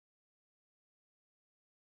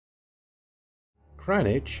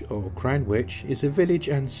Cranwich, or Cranwich, is a village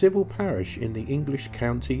and civil parish in the English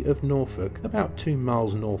county of Norfolk, about 2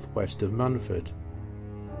 miles northwest of Munford.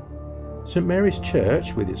 St Mary's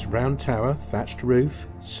Church, with its round tower, thatched roof,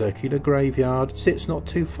 circular graveyard, sits not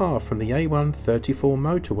too far from the A134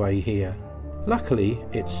 motorway here. Luckily,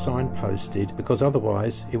 it's signposted, because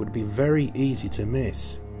otherwise it would be very easy to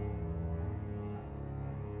miss.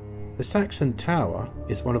 The Saxon Tower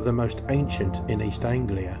is one of the most ancient in East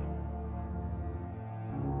Anglia.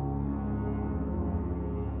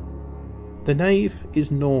 The nave is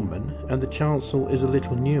Norman and the chancel is a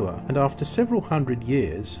little newer, and after several hundred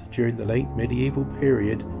years, during the late medieval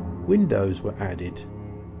period, windows were added.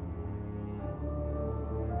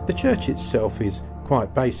 The church itself is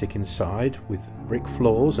quite basic inside, with brick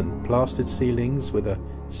floors and plastered ceilings with a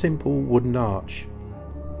simple wooden arch.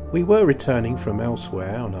 We were returning from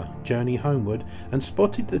elsewhere on a journey homeward and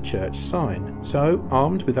spotted the church sign, so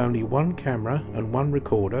armed with only one camera and one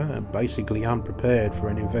recorder and basically unprepared for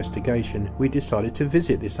an investigation, we decided to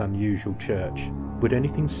visit this unusual church. Would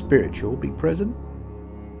anything spiritual be present?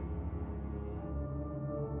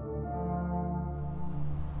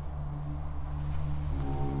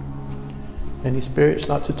 Any spirits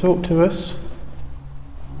like to talk to us?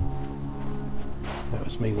 That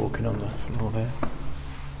was me walking on the floor there.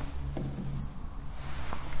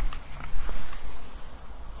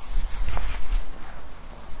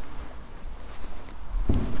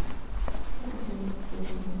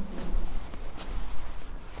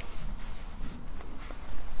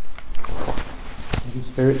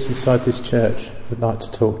 Spirits inside this church would like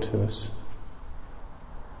to talk to us.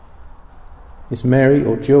 Is Mary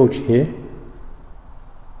or George here?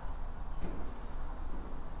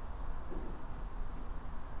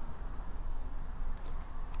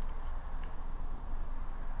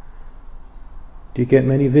 Do you get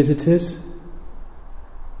many visitors? Do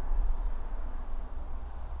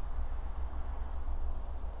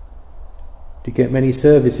you get many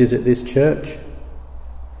services at this church?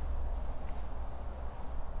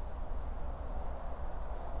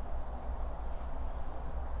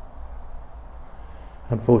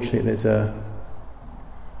 Unfortunately, there's a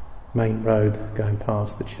main road going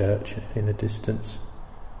past the church in the distance,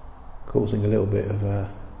 causing a little bit of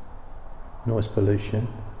noise pollution.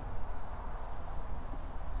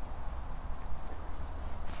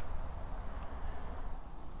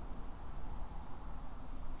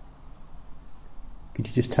 Could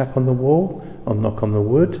you just tap on the wall or knock on the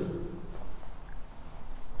wood?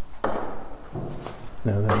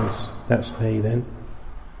 No, that's me then.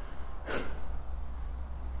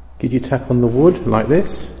 Could you tap on the wood like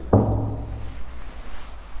this?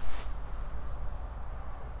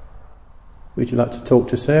 Would you like to talk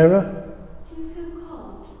to Sarah? Do you feel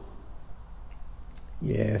cold?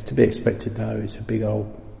 Yeah, it's to be expected though. It's a big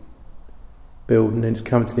old building and it's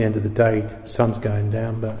coming to the end of the day. The sun's going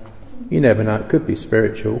down, but you never know. It could be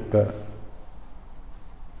spiritual, but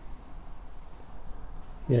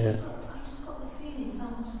yeah. I just got the feeling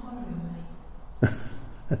someone's following me.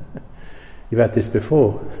 You've had this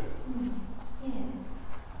before? Yeah.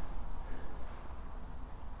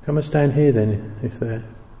 Come and stand here then, if they're...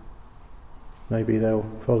 Maybe they'll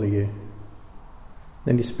follow you.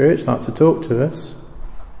 Any spirits like to talk to us?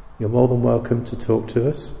 You're more than welcome to talk to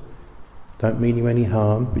us. Don't mean you any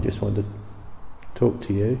harm, we just want to talk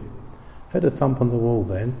to you. Had a thump on the wall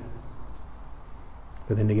then.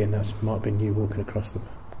 But then again, that might have been you walking across the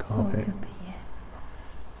carpet. Oh, yeah.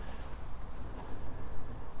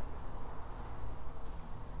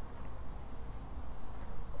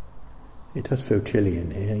 It does feel chilly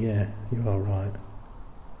in here, yeah, you are right.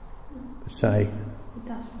 Say, It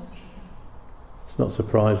does feel chilly. it's not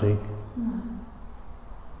surprising. No.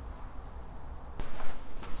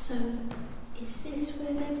 So, is this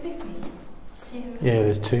where they're buried? Sarah? Yeah,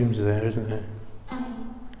 there's tombs there, isn't there?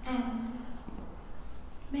 And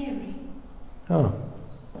Mary? Oh.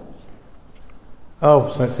 Oh,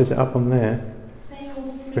 so it says it up on there, They all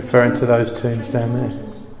three referring to those tombs down there.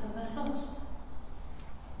 daughters of her lost.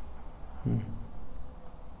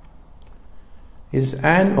 Is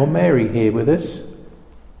Anne or Mary here with us?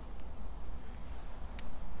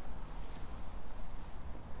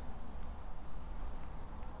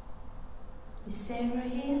 Is Sarah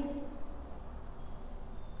here?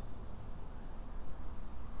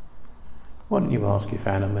 Why don't you ask if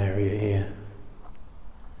Anne or Mary are here?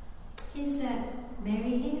 Is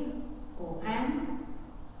Mary here? Or Anne?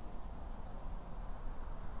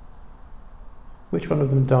 Which one of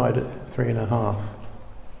them died at 3.5?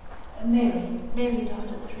 Mary. Mary died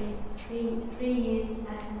at 3 years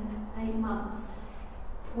and 8 months.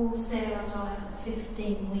 Poor Sarah died at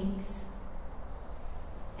 15 weeks.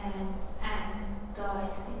 And Anne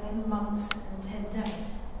 11 months and 10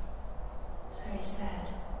 days. It's very sad.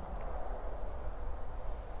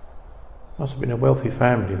 Must have been a wealthy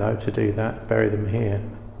family though to do that, bury them here.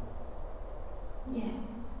 Yeah.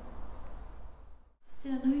 See,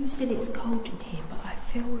 I know you said it's cold in here, but I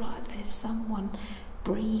feel like there's someone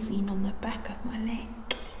breathing on the back of my leg.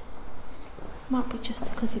 Might be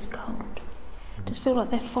just because it's cold. I just feel like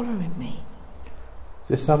they're following me. Is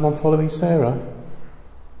there someone following Sarah?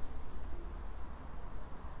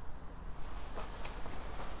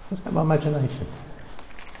 Was that my imagination?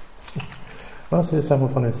 When I said there's someone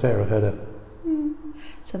following Sarah, I heard a...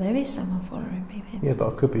 So there is someone following me then? Yeah,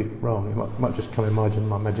 but I could be wrong. It might just come in my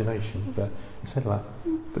imagination. But it said like,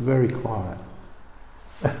 but very quiet.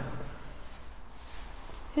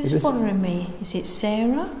 Who's following me? Is it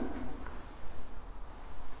Sarah?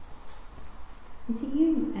 Is it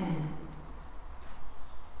you, Anne?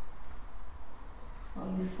 Are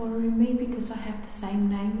you following me because I have the same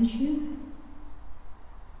name as you?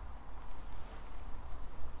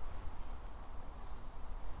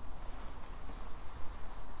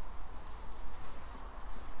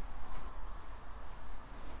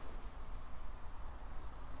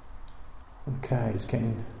 Okay, it's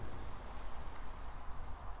getting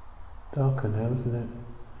darker now, isn't it?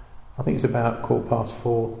 I think it's about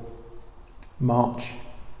 4:15, March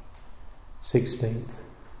 16th.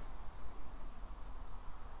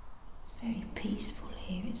 It's very peaceful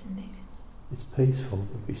here, isn't it? It's peaceful,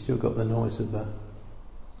 but you've still got the noise of the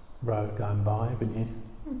road going by, haven't you?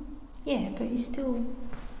 Yeah, but it's still,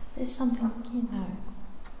 there's something, you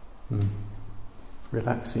know.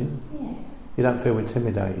 Relaxing? Yes. You don't feel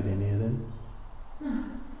intimidated in here then? No,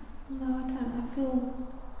 I don't. I feel...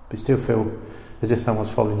 But you still feel as if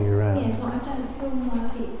someone's following you around? Yeah, but I don't feel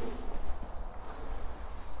like it's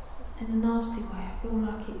in a nasty way. I feel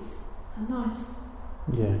like it's a nice...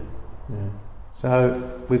 Yeah.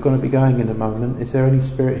 So, we're going to be going in a moment. Is there any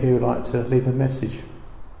spirit here who'd like to leave a message?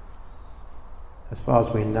 As far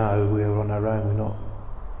as we know, we're on our own. We're not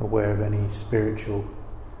aware of any spiritual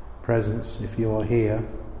presence. If you are here,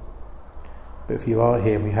 but if you are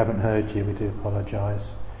here and we haven't heard you, we do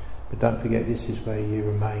apologise. But don't forget, this is where you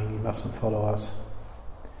remain. You mustn't follow us.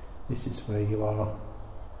 This is where you are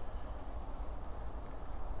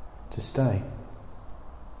to stay.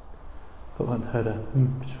 I thought I'd heard a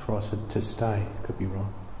just before I said to stay. Could be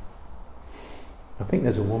wrong. I think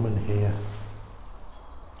there's a woman here.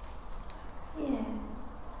 Yeah.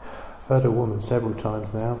 I've heard a woman several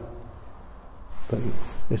times now, but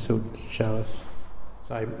this will show us.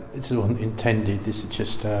 So this wasn't intended. This is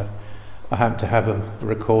just I happen to have a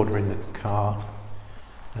recorder in the car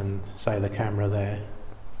and say the camera there.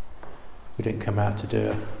 We didn't come out to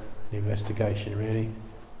do an investigation really.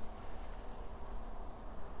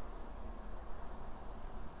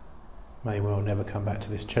 May well never come back to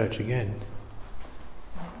this church again.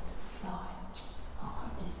 Oh, it's a fly. Oh,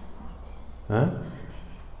 I'm disappointed. Huh?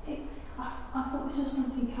 I thought we saw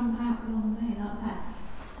something come out along there like that.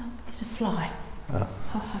 It's a fly. Oh,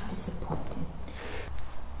 how disappointing.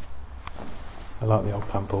 I like the old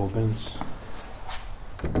pump organs.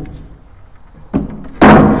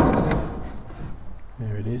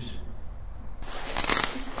 There it is.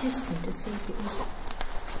 Just testing to see if it was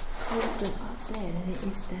colder up there than it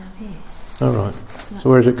is down here. Alright. So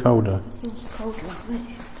where is it colder? It feels colder up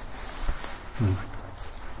there.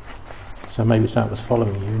 So maybe something was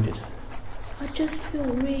following you, isn't it? I just feel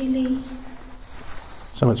really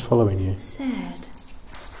Someone's following you. sad.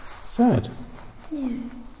 Sad? Yeah,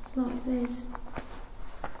 like there's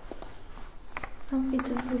something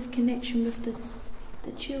to do with connection with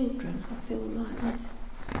the children. I feel like this.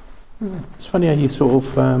 It's funny how you sort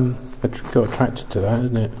of got attracted to that,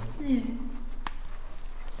 isn't it? Yeah.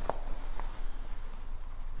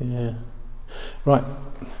 Yeah. Right,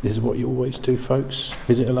 this is what you always do, folks.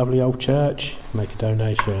 Visit a lovely old church, make a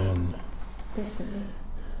donation. Definitely.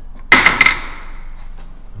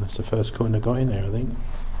 And that's the first coin I got in there, I think.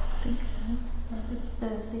 I think so. It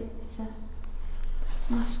deserves it. It's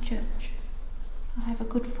a nice church. I have a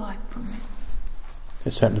good vibe from it.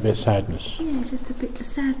 There's certainly a bit of sadness. Yeah, just a bit of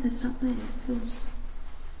sadness up there. It feels...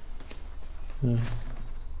 Yeah.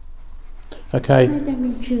 Okay. Maybe I'm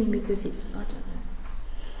in tune because it's... I don't know.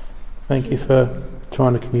 Thank you for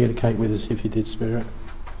trying to communicate with us, if you did, Spirit.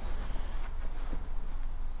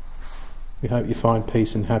 We hope you find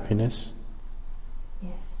peace and happiness.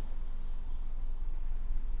 Yes.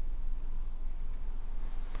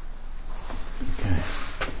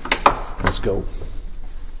 Okay. Let's go.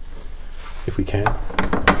 If we can.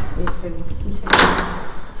 It's very intense.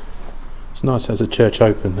 It's nice as a church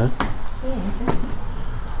open there. Yeah, definitely.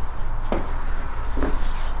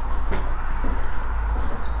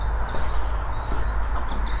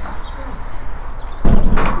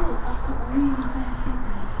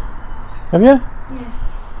 Have you? Yeah.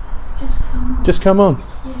 Just come on.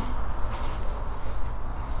 Yeah.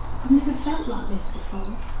 I've never felt like this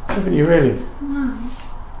before. Haven't you really? No.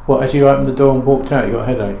 What, as you opened the door and walked out, you got a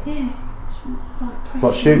headache? Yeah. It's like pressure.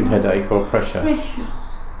 What, shooting headache or pressure? Pressure.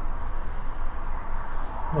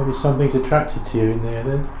 Maybe something's attracted to you in there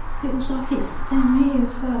then? Feels like it's down here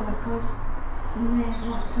as well. It goes from there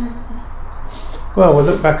right down there. Well, we'll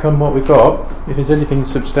look back on what we got. If there's anything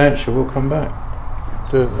substantial, we'll come back.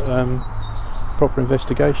 Do a proper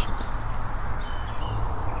investigation.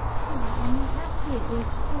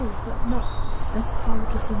 But not as cold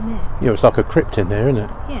as in there. Yeah, it's like a crypt in there, isn't it?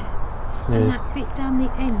 Yeah. Yeah. And that bit down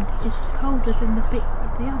the end is colder than the bit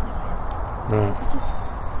of the other end. Right. I just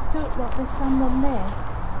felt like there's someone there.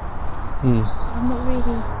 I'm not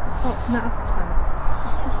really hot from that other time.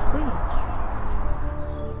 It's just weird.